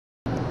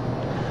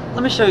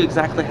let me show you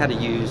exactly how to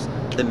use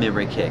the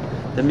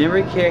MemoryKick. The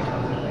MemoryKick,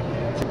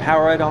 to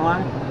power it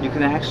on, you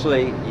can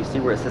actually, you see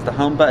where it says the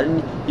home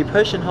button, you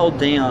push and hold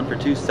down for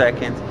 2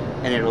 seconds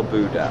and it'll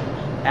boot up.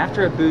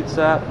 After it boots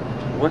up,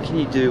 what can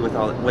you do with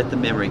the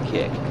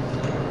MemoryKick?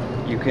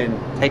 You can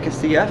take a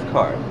CF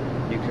card.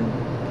 You can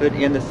put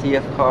in the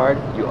CF card,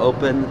 you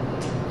open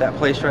that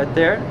place right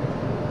there,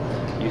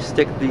 you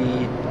stick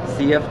the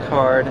CF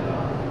card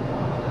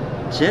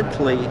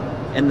gently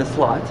in the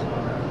slot.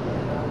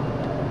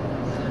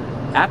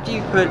 After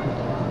you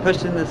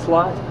push in the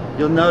slot,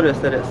 you'll notice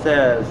that it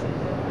says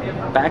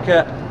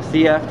backup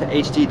CF to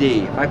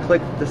HDD. If I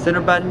click the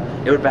center button,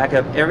 it would back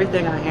up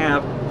everything I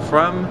have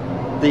from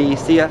the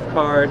CF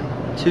card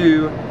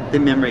to the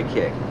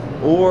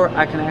MemoryKick. Or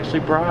I can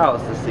actually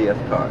browse the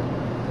CF card.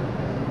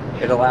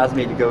 It allows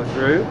me to go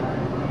through.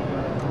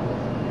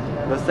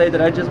 Let's say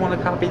that I just want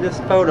to copy this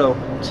photo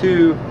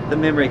to the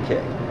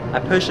MemoryKick. I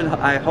push and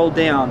I hold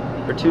down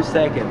for 2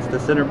 seconds the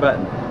center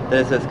button.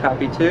 Then it says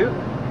copy to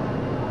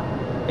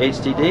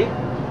HDD.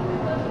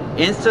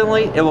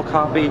 Instantly it will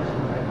copy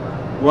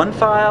one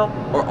file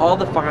or all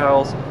the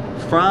files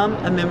from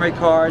a memory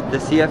card, the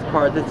CF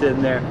card that's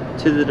in there,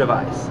 to the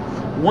device.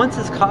 Once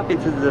it's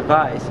copied to the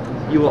device,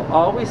 you will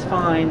always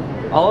find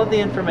all of the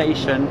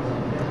information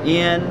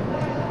in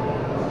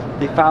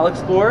the File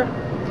Explorer.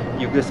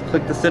 You just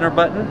click the center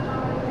button.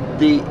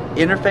 The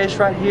interface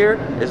right here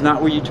is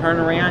not where you turn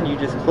around. You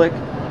just click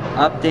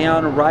up,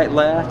 down, right,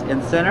 left,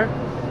 and center.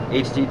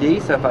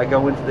 HDD, so if I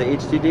go into the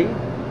HDD,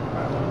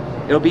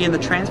 it'll be in the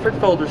transferred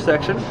folder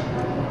section.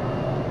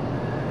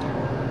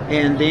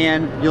 And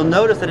then you'll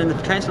notice that in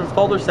the transferred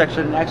folder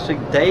section, it actually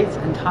dates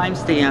and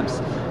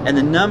timestamps and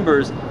the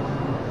numbers,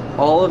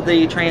 all of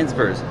the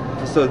transfers.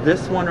 So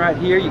this one right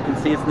here, you can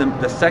see it's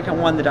the second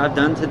one that I've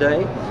done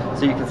today.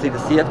 So you can see the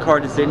CF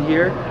card is in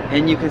here,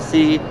 and you can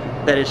see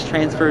that it's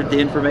transferred the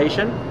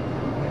information.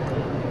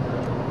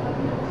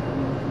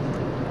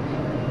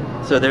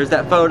 So there's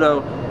that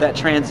photo that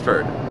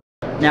transferred.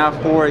 Now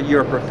for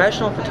your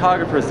professional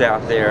photographers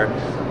out there,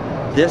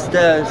 this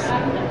does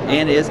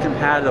and is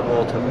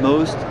compatible to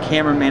most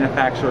camera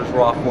manufacturers'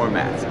 RAW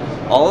formats.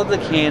 All of the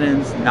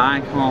Canons,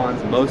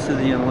 Nikons, most of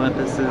the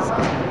Olympuses,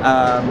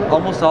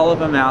 almost all of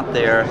them out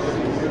there,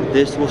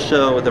 this will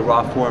show the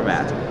RAW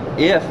format.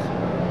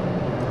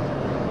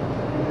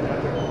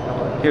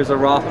 Here's a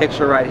RAW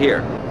picture right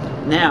here.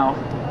 Now,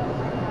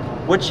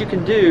 what you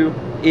can do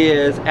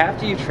is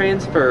after you've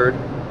transferred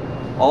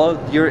all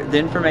of the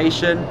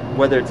information,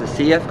 whether it's a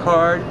CF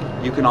card,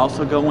 you can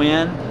also go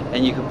in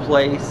and you can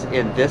place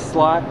in this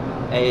slot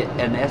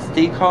an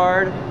SD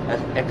card, an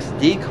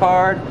XD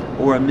card,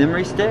 or a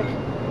memory stick.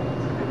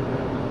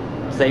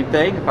 Same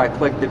thing, if I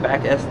click the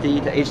back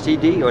SD to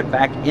HDD, it would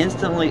back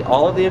instantly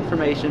all of the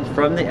information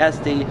from the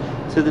SD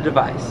to the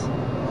device.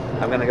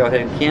 I'm going to go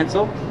ahead and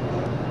cancel,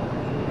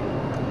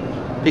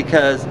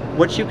 because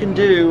what you can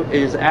do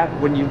is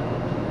when you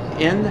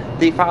in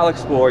the File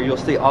Explorer, you'll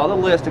see all the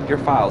list of your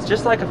files,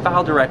 just like a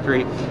file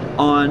directory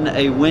on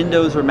a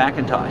Windows or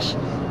Macintosh.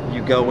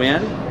 You go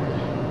in,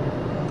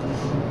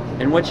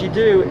 and what you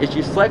do is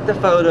you select the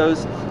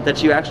photos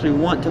that you actually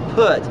want to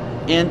put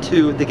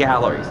into the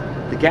galleries.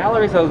 The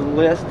galleries are the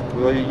list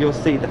where you'll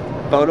see the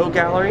photo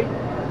gallery,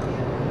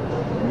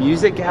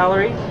 music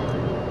gallery,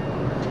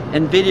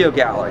 and video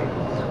gallery.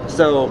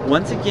 So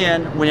once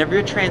again, whenever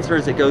it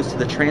transfers, it goes to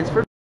the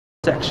transfer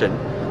section.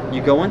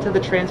 You go into the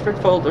transferred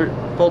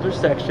folder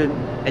section,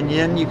 and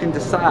then you can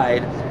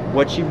decide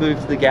what you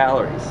move to the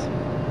galleries.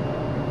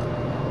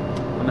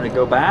 I'm going to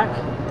go back,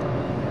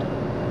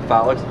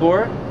 File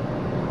Explorer,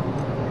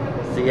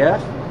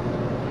 CF,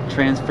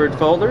 transferred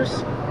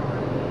folders.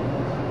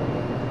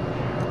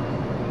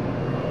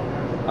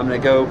 I'm going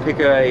to go pick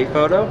a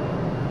photo.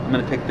 I'm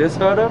going to pick this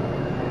photo.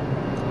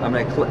 I'm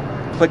going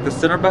to click the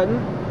center button.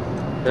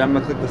 Then I'm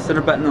going to click the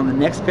center button on the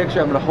next picture.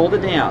 I'm going to hold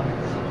it down.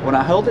 When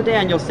I hold it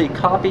down, you'll see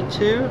copy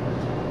to,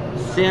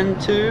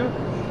 send to.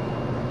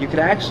 You could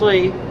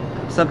actually,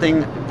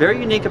 something very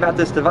unique about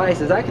this device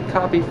is I could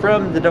copy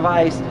from the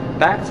device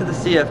back to the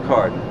CF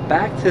card,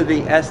 back to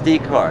the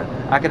SD card.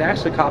 I could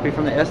actually copy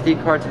from the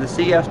SD card to the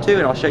CF too,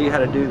 and I'll show you how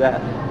to do that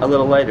a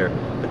little later.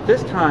 But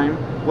this time,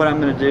 what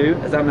I'm going to do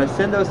is I'm going to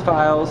send those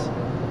files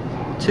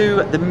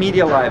to the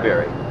media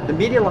library. The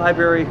media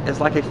library is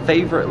like a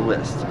favorite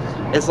list.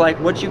 It's like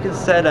what you can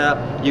set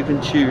up. You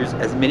can choose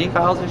as many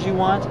files as you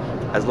want,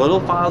 as little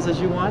files as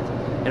you want,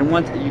 and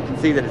once you can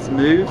see that it's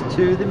moved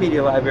to the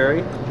media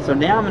library. So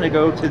now I'm going to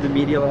go to the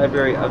media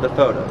library of the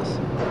photos.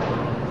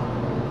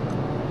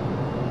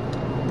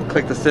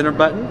 Click the center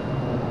button,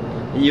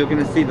 and you're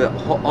going to see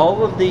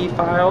all of the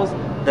files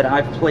that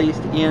I've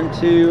placed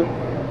into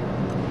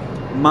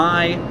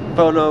my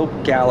photo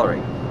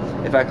gallery.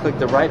 If I click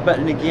the right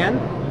button again,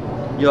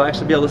 you'll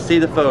actually be able to see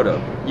the photo.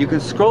 You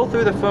can scroll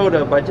through the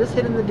photo by just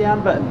hitting the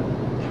down button.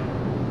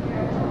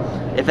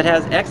 If it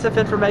has EXIF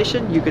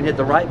information, you can hit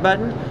the right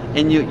button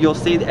and you'll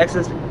see the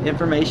EXIF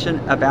information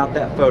about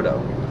that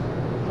photo.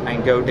 I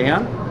can go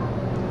down.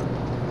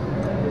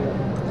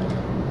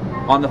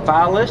 On the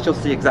file list, you'll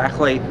see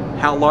exactly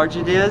how large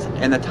it is,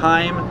 and the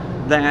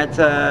time that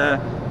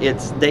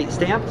it's date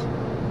stamped.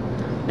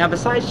 Now,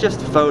 besides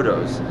just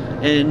photos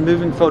and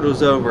moving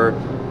photos over,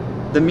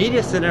 the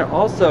MediaCenter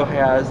also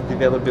has the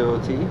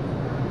availability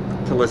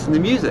to listen to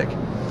music.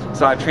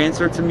 So I've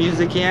transferred some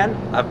music in.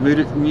 I've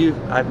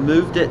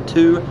moved it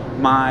to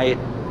my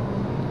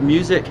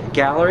music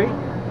gallery.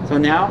 So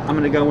now I'm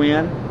going to go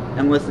in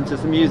and listen to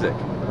some music.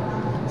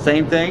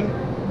 Same thing.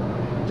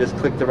 Just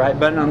click the right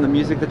button on the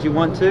music that you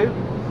want to.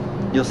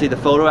 You'll see the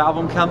photo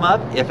album come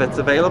up if it's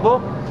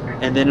available,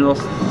 and then it'll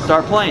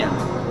start playing.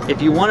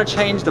 If you want to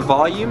change the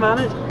volume on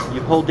it,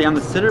 you hold down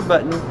the center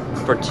button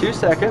for 2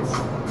 seconds,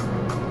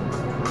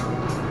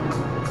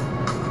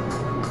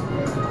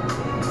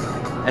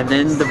 and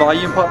then the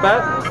volume pop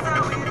up,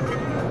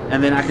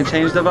 and then I can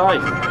change the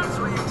volume.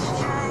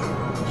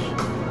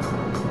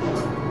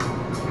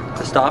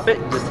 To stop it,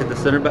 just hit the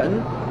center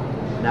button.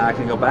 Now I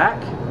can go back.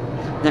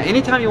 Now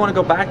anytime you want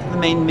to go back to the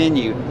main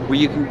menu where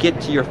you can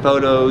get to your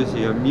photos,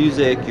 your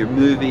music, your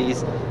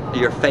movies,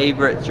 your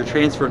favorites, your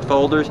transferred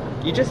folders,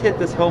 you just hit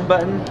this home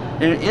button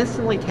and it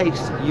instantly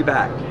takes you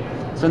back.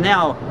 So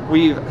now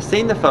we've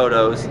seen the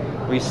photos,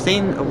 we've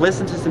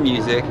listened to some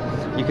music.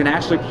 You can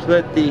actually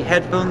put the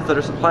headphones that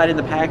are supplied in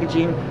the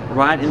packaging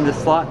right in the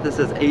slot that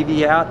says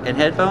AV out and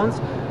headphones,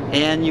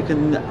 and you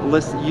can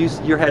use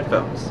your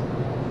headphones.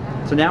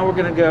 So now we're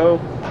going to go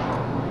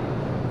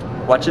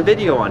watch a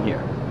video on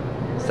here.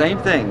 Same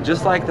thing,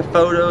 just like the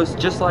photos,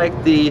 just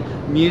like the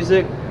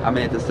music. I'm going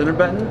to hit the center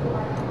button.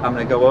 I'm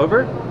going to go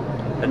over,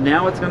 and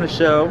now it's going to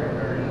show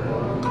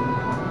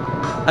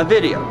a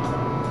video.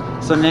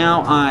 So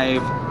now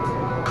I've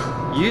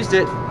used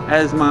it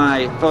as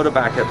my photo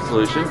backup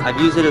solution. I've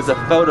used it as a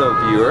photo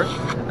viewer.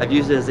 I've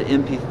used it as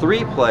an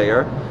MP3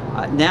 player.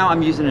 Now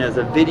I'm using it as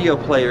a video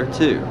player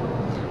too.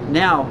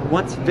 Now,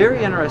 what's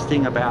very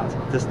interesting about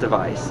this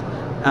device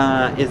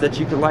is that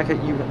you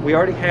can, we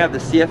already have the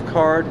CF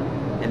card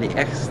and the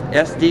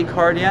SD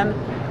card in.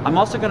 I'm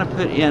also going to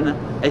put in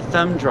a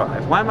thumb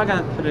drive. Why am I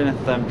going to put in a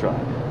thumb drive?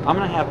 I'm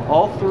going to have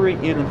all three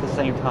in at the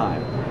same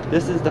time.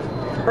 This is the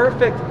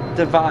perfect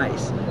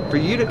device for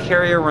you to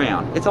carry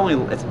around. It's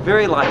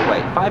very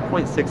lightweight,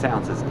 5.6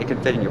 ounces. It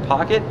can fit in your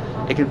pocket.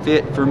 It can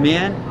fit, for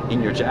men,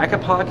 in your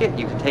jacket pocket.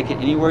 You can take it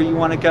anywhere you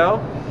want to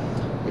go.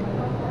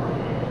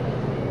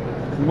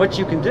 And what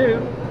you can do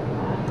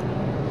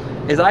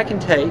is I can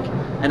take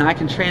and I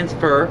can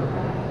transfer,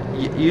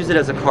 use it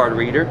as a card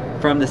reader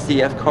from the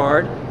CF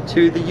card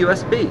to the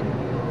USB,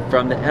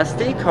 from the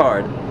SD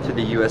card to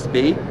the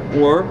USB,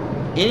 or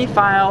any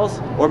files,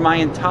 or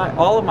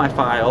all of my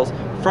files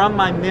from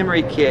my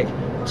MemoryKick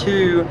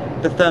to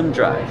the thumb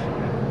drive.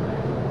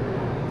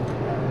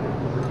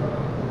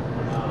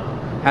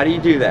 How do you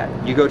do that?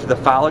 You go to the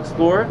File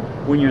Explorer.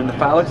 When you're in the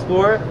File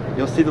Explorer,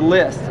 you'll see the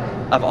list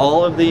of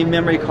all of the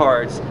memory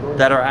cards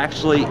that are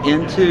actually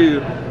into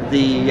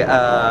the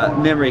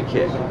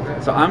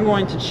MemoryKick. So I'm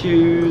going to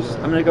choose,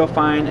 I'm going to go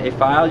find a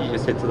file. You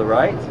just hit to the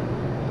right.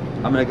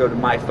 I'm going to go to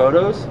My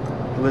Photos,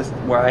 list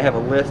where I have a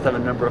list of a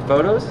number of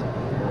photos.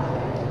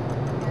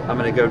 I'm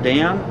going to go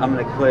down. I'm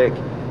going to click,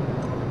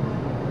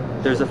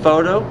 there's a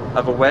photo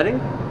of a wedding.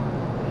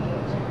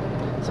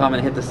 So I'm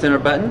going to hit the center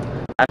button.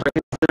 After I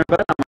hit the center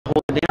button, I'm going to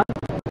hold it down.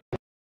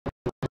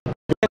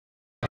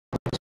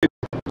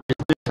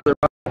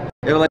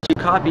 It'll let you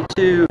copy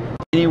to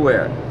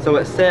anywhere. So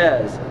it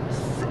says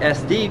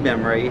SD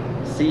memory,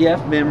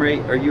 CF memory,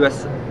 or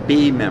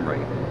USB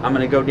memory. I'm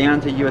going to go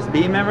down to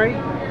USB memory.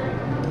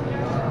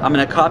 I'm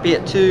going to copy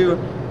it to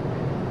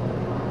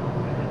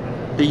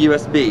the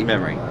USB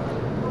memory.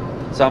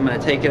 So I'm going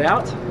to take it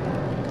out.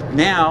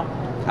 Now,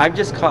 I've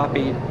just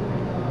copied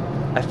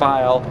a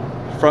file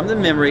from the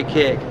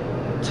MemoryKick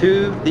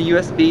to the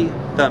USB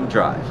thumb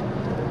drive.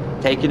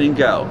 Take it and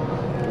go.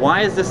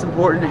 Why is this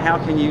important and how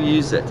can you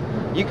use it?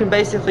 You can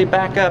basically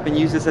back up and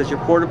use this as your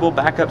portable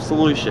backup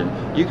solution.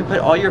 You can put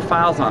all your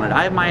files on it.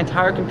 I have my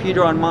entire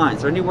computer on mine,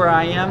 so anywhere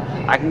I am,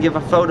 I can give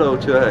a photo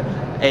to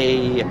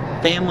a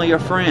family or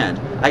friend.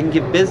 I can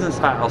give business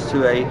files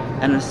to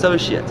an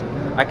associate.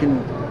 I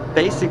can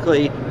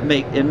basically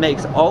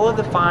makes all of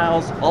the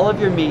files, all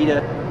of your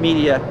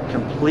media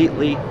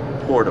completely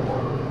portable.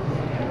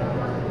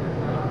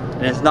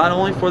 And it's not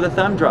only for the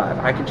thumb drive.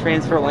 I can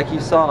transfer, like you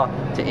saw,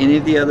 to any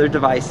of the other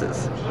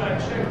devices.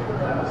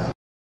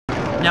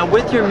 Now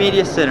with your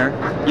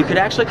MediaCenter, you could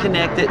actually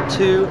connect it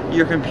to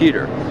your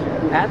computer.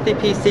 At the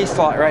PC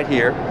slot right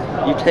here,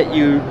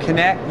 you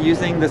connect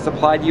using the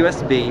supplied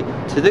USB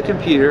to the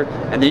computer,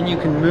 and then you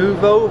can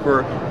move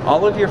over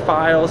all of your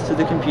files to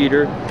the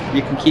computer.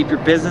 You can keep your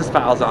business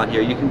files on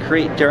here. You can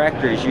create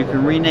directories. You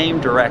can rename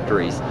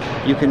directories.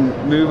 You can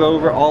move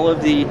over all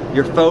of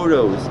your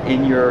photos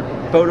in your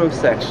photo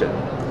section.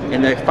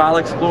 In the File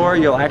Explorer,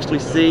 you'll actually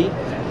see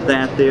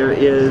that there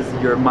is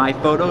your My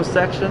Photos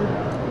section,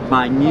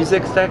 My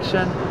Music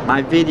section,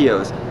 My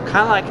Videos.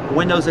 Kind of like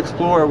Windows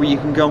Explorer, where you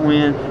can go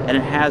in and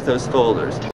it has those folders.